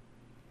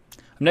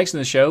 Next in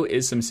the show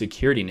is some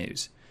security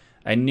news.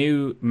 A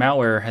new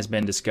malware has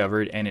been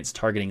discovered, and it's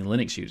targeting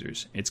Linux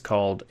users. It's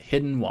called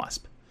Hidden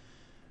Wasp.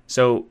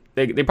 So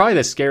probably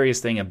the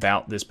scariest thing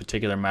about this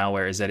particular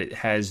malware is that it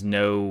has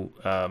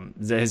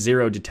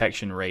zero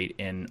detection rate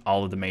in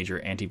all of the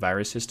major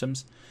antivirus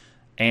systems,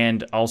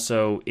 and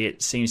also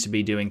it seems to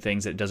be doing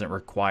things that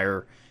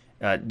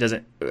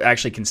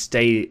can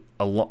stay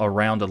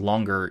around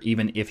longer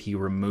even if you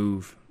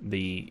remove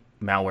the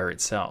malware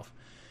itself.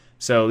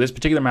 So this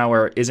particular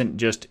malware isn't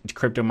just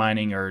crypto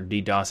mining or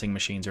DDoSing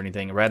machines or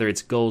anything. Rather,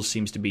 its goal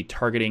seems to be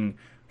targeting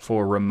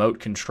for remote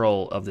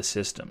control of the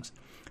systems.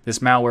 This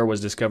malware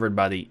was discovered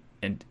by the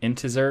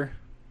Intezer.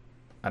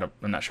 I'm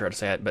not sure how to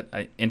say it, but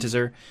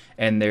Intezer,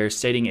 and they're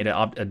stating it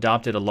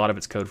adopted a lot of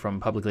its code from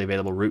publicly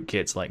available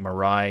rootkits like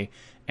Mirai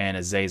and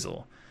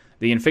Azazel.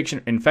 The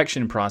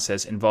infection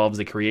process involves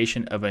the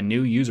creation of a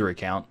new user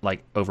account,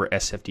 like over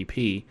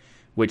SFTP,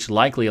 which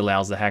likely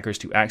allows the hackers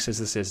to access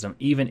the system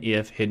even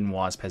if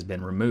HiddenWasp has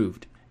been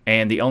removed.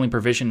 And the only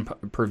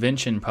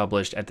prevention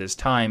published at this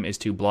time is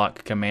to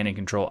block command and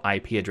control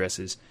IP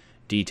addresses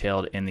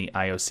detailed in the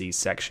IOC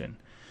section.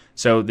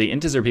 So the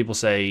Intezer people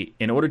say,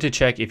 in order to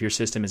check if your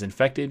system is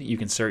infected, you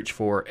can search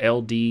for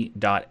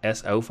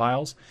ld.so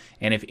files,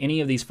 and if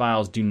any of these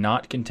files do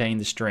not contain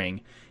the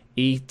string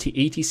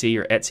etc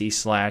or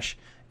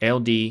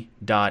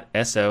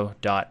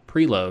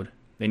 /ld.so.preload,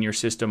 then your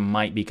system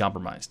might be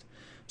compromised.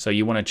 So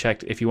you want to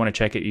check. If you want to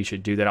check it, you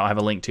should do that. I'll have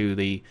a link to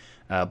the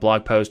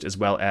blog post as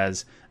well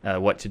as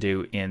what to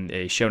do in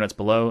the show notes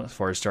below as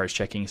far as starts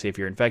checking, see if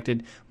you're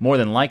infected. More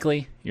than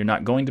likely, you're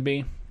not going to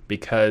be,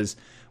 because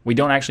we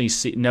don't actually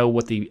know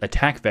what the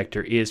attack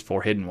vector is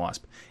for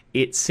HiddenWasp.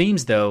 It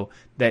seems, though,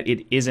 that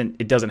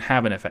it doesn't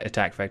have an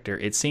attack vector.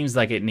 It seems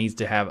like it needs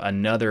to have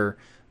another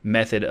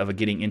method of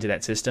getting into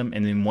that system,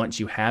 and then once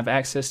you have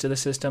access to the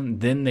system,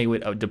 then they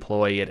would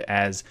deploy it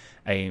as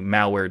a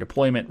malware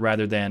deployment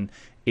rather than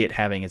it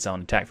having its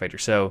own attack vector.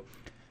 So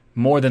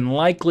more than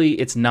likely,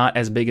 it's not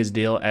as big a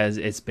deal as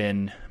it's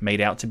been made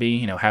out to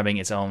be, having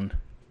its own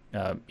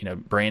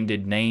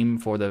branded name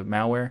for the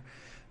malware.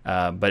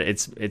 But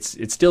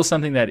it's still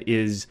something that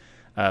is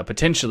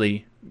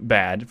potentially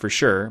bad for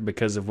sure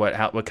because of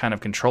what kind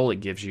of control it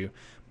gives you.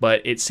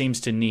 But it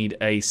seems to need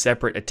a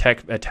separate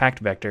attack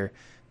vector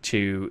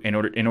in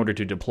order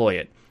to deploy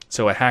it.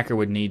 So a hacker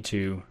would need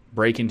to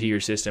break into your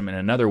system in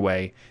another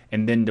way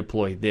and then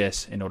deploy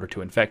this in order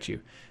to infect you.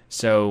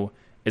 So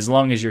as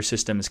long as your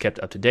system is kept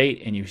up to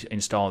date and you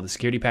install the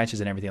security patches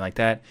and everything like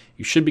that,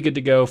 you should be good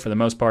to go for the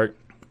most part.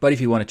 But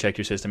if you want to check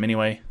your system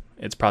anyway,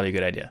 it's probably a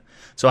good idea.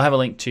 So I'll have a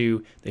link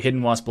to the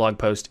HiddenWasp blog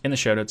post in the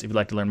show notes if you'd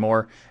like to learn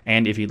more,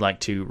 and if you'd like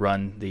to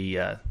run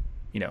the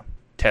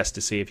test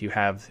to see if you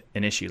have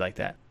an issue like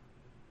that.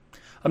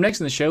 Up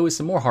next in the show is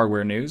some more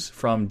hardware news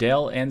from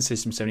Dell and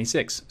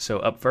System76. So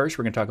up first,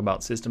 we're going to talk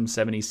about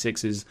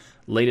System76's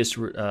latest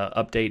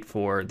update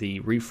for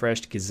the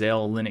refreshed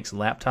Gazelle Linux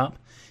laptop.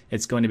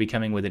 It's going to be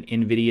coming with an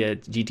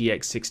NVIDIA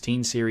GTX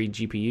 16 series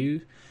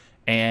GPU,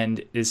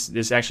 and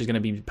this actually is going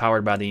to be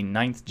powered by the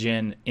 9th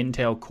gen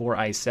Intel Core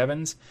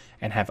i7s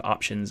and have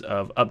options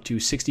of up to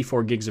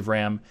 64 gigs of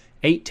RAM,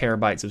 8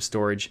 terabytes of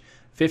storage,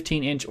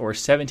 15-inch or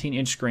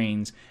 17-inch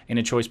screens, and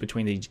a choice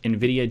between the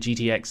NVIDIA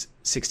GTX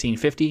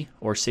 1650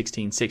 or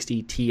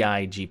 1660 Ti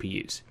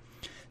GPUs.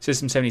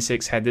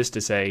 System76 had this to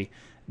say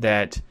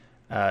that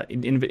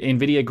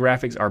NVIDIA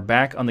graphics are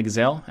back on the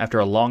Gazelle after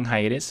a long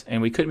hiatus,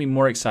 and we couldn't be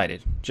more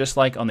excited. Just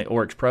like on the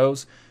Oryx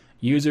Pros,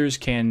 users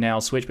can now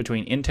switch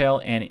between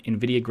Intel and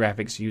NVIDIA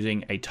graphics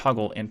using a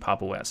toggle in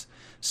Pop! OS.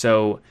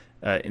 So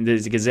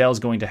the Gazelle is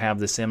going to have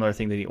the similar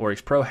thing that the Oryx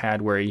Pro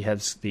had, where you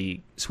have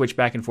the switch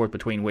back and forth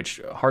between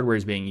which hardware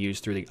is being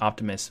used through the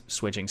Optimus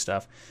switching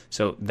stuff.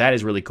 So that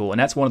is really cool, and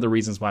that's one of the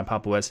reasons why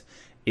Pop! OS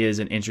is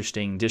an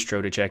interesting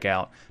distro to check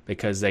out,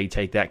 because they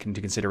take that into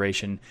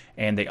consideration,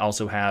 and they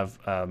also have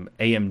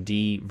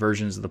AMD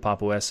versions of the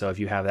Pop! OS. So if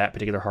you have that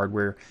particular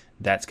hardware,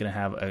 that's going to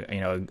have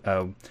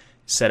a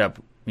setup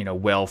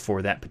well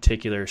for that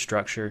particular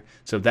structure.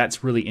 So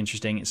that's really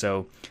interesting.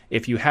 So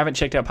if you haven't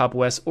checked out Pop!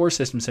 OS or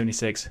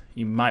System76,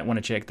 you might want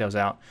to check those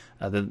out.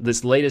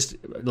 This latest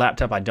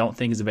laptop I don't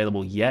think is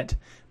available yet,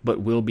 but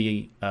will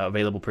be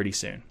available pretty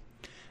soon.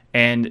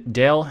 And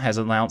Dell has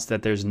announced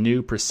that there's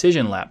new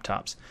Precision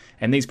laptops,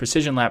 and these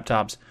Precision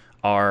laptops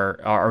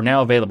are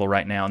now available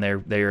right now,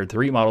 and they are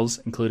 3 models,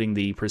 including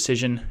the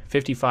Precision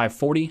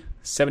 5540,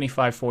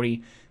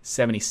 7540,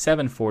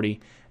 7740,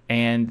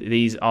 and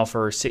these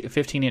offer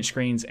 15-inch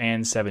screens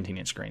and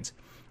 17-inch screens.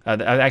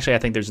 Actually, I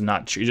think there's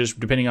not, just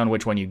depending on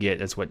which one you get,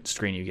 that's what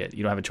screen you get.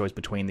 You don't have a choice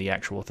between the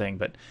actual thing.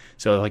 But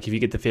so, like, if you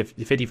get the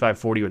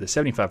 5540 or the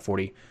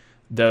 7540,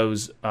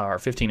 those are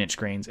 15-inch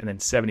screens, and then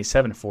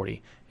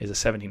 7740 is a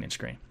 17-inch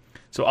screen.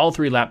 So all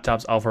 3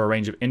 laptops offer a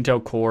range of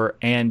Intel Core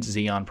and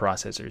Xeon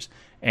processors,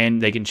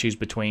 and they can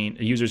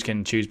users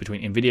can choose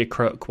between NVIDIA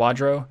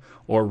Quadro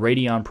or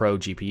Radeon Pro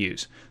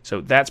GPUs.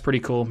 So that's pretty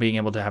cool, being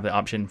able to have the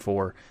option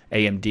for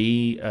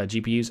AMD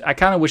GPUs. I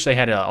kind of wish they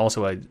had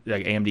also a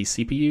AMD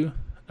CPU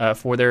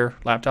for their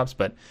laptops,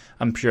 but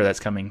I'm sure that's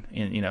coming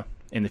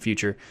in the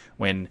future,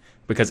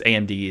 because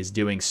AMD is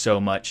doing so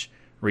much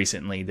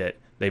recently that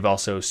they've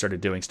also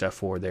started doing stuff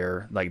for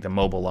their the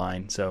mobile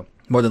line. So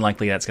more than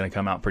likely that's going to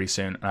come out pretty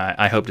soon.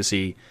 I hope to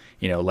see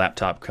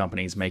laptop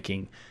companies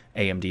making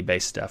AMD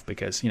based stuff,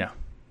 because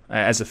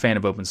as a fan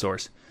of open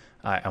source,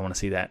 I want to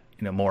see that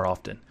more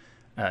often.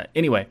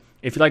 Anyway,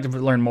 if you'd like to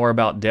learn more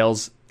about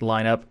Dell's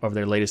lineup of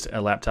their latest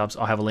laptops,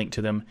 I'll have a link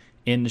to them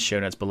in the show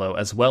notes below,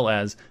 as well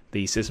as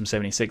the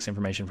System76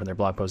 information from their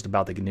blog post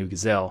about the new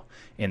Gazelle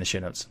in the show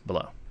notes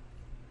below.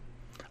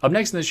 Up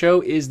next in the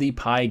show is the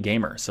Pi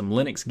Gamer, some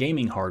Linux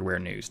gaming hardware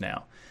news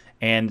now.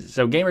 And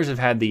so gamers have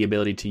had the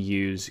ability to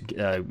use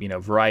a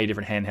variety of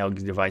different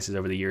handheld devices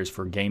over the years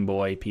for Game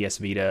Boy, PS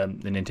Vita,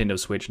 the Nintendo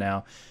Switch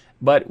now.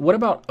 But what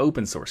about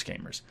open source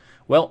gamers?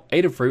 Well,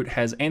 Adafruit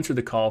has answered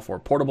the call for a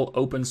portable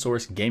open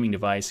source gaming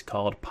device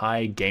called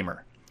Pi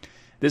Gamer.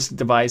 This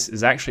device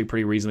is actually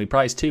pretty reasonably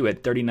priced too,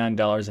 at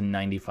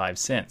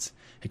 $39.95.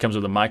 It comes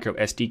with a micro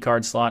SD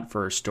card slot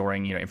for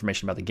storing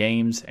information about the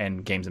games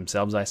and games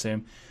themselves, I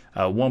assume.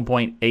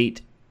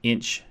 1.8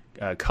 inch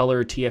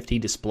color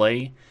TFT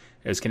display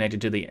is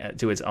connected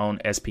to its own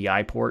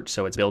SPI port,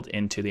 so it's built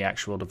into the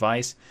actual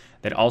device.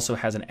 That also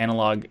has an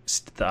analog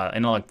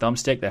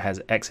thumbstick that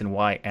has X and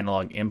Y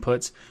analog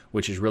inputs,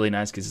 which is really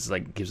nice because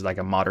it gives like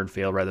a modern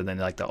feel rather than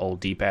like the old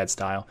D-pad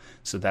style.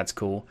 So that's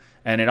cool.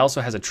 And it also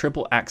has a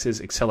triple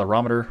axis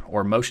accelerometer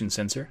or motion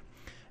sensor.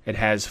 It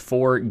has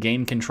 4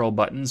 game control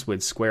buttons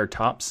with square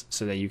tops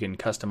so that you can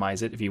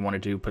customize it if you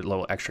wanted to put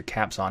little extra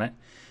caps on it.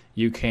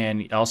 You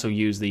can also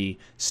use the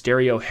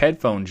stereo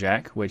headphone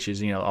jack, which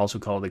is also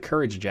called the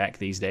Courage jack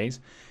these days.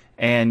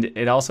 And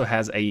it also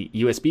has a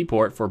USB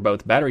port for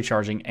both battery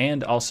charging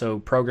and also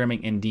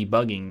programming and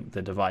debugging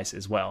the device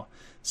as well.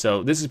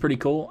 So this is pretty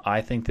cool.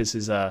 I think this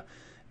is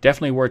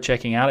definitely worth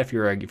checking out if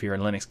you're a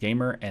Linux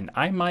gamer. And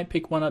I might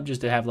pick one up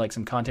just to have like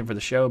some content for the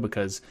show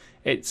because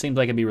it seems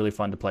like it'd be really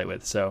fun to play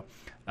with. So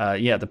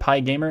the Pi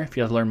Gamer, if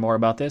you'd like to learn more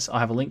about this, I'll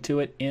have a link to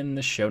it in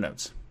the show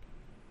notes.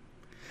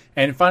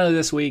 And finally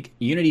this week,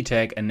 Unity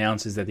Tech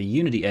announces that the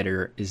Unity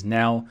editor is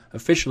now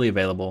officially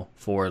available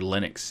for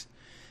Linux.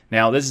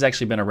 Now, this has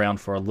actually been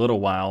around for a little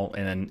while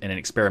in an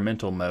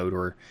experimental mode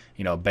or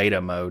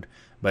beta mode,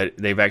 but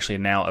they've actually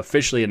now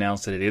officially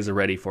announced that it is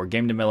ready for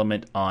game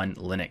development on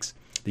Linux.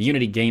 The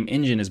Unity game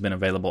engine has been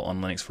available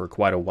on Linux for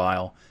quite a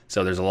while,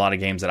 so there's a lot of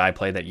games that I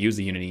play that use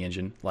the Unity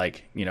engine,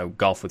 like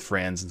Golf with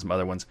Friends and some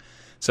other ones.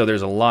 So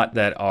there's a lot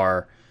that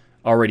are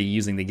already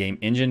using the game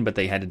engine, but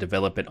they had to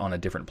develop it on a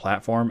different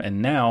platform,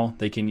 and now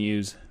they can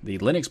use the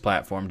Linux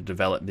platform to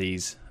develop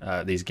these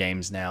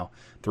games now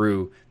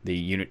through the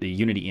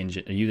Unity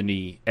engine,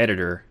 Unity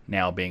editor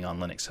now being on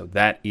Linux. So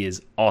that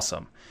is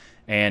awesome.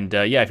 And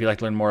if you'd like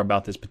to learn more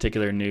about this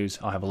particular news,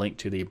 I'll have a link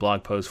to the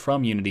blog post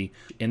from Unity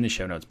in the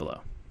show notes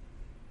below.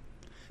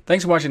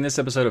 Thanks for watching this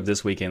episode of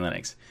This Week in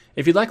Linux.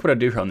 If you like what I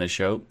do here on this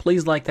show,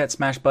 please like that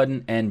smash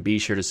button and be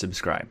sure to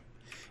subscribe.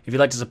 If you'd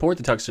like to support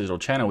the Tux Digital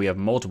channel, we have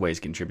multiple ways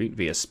to contribute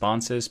via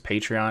sponsors,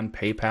 Patreon,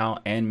 PayPal,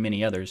 and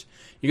many others.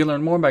 You can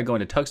learn more by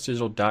going to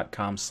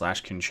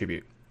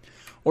tuxdigital.com/contribute.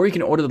 Or you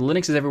can order the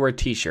Linux is Everywhere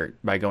t-shirt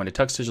by going to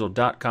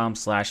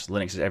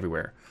tuxdigital.com/Linux is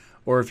Everywhere.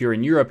 Or if you're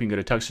in Europe, you can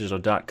go to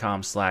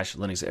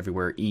tuxdigital.com/Linux is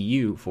Everywhere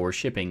EU for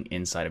shipping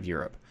inside of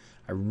Europe.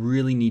 I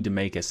really need to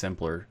make a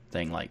simpler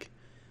thing like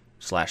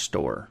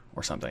 /store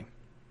or something.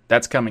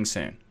 That's coming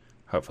soon,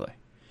 hopefully.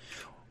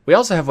 We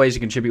also have ways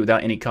to contribute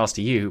without any cost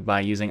to you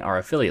by using our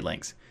affiliate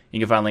links. You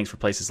can find links for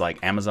places like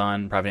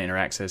Amazon, Private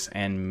Internet Access,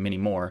 and many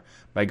more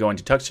by going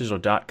to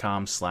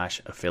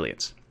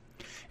tuxdigital.com/affiliates.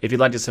 If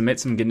you'd like to submit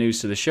some good news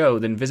to the show,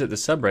 then visit the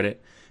subreddit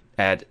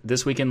at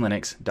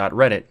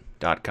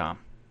thisweekinlinux.reddit.com.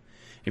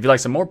 If you'd like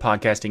some more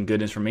podcasting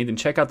goodness from me, then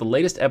check out the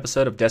latest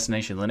episode of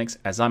Destination Linux,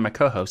 as I'm a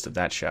co-host of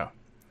that show.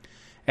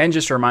 And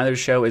just a reminder, the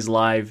show is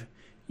live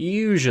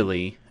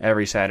usually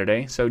every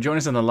Saturday, so join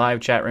us in the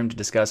live chat room to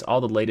discuss all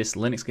the latest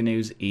Linux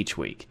news each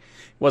week. It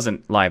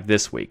wasn't live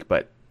this week,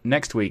 but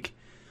next week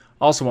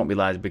also won't be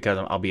live because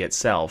I'll be at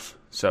Self,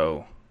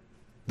 so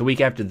the week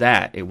after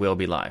that it will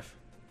be live.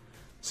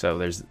 So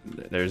there's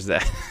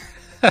that.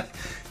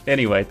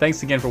 Anyway,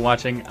 thanks again for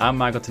watching. I'm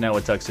Michael Tunnell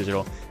with Tux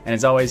Digital, and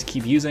as always,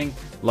 keep using,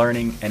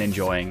 learning, and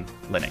enjoying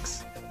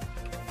Linux.